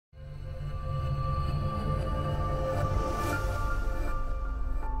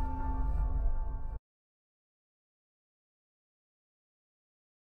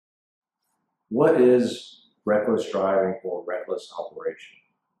What is reckless driving or reckless operation?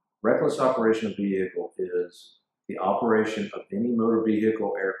 Reckless operation of vehicle is the operation of any motor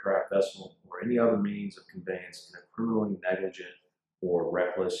vehicle, aircraft, vessel, or any other means of conveyance in a criminally negligent or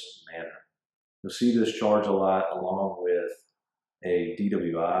reckless manner. You'll see this charge a lot along with a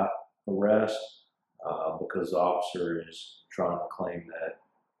DWI arrest because the officer is trying to claim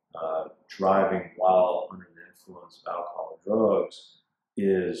that driving while under the influence of alcohol or drugs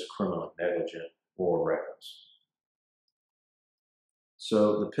is criminally negligent or reckless.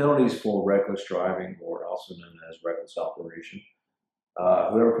 So the penalties for reckless driving, or also known as reckless operation,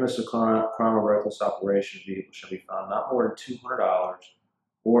 whoever commits a crime of reckless operation of vehicle shall be fined not more than $200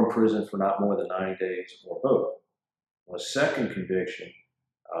 or in prison for not more than 90 days or both. On a second conviction,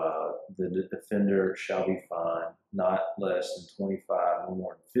 the offender shall be fined not less than $25, no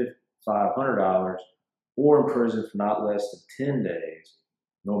more than $500, or in prison for not less than 10 days,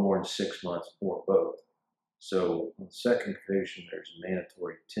 no more than 6 months, or both. So on the second conviction, there's a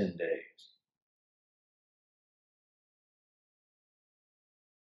mandatory 10 days.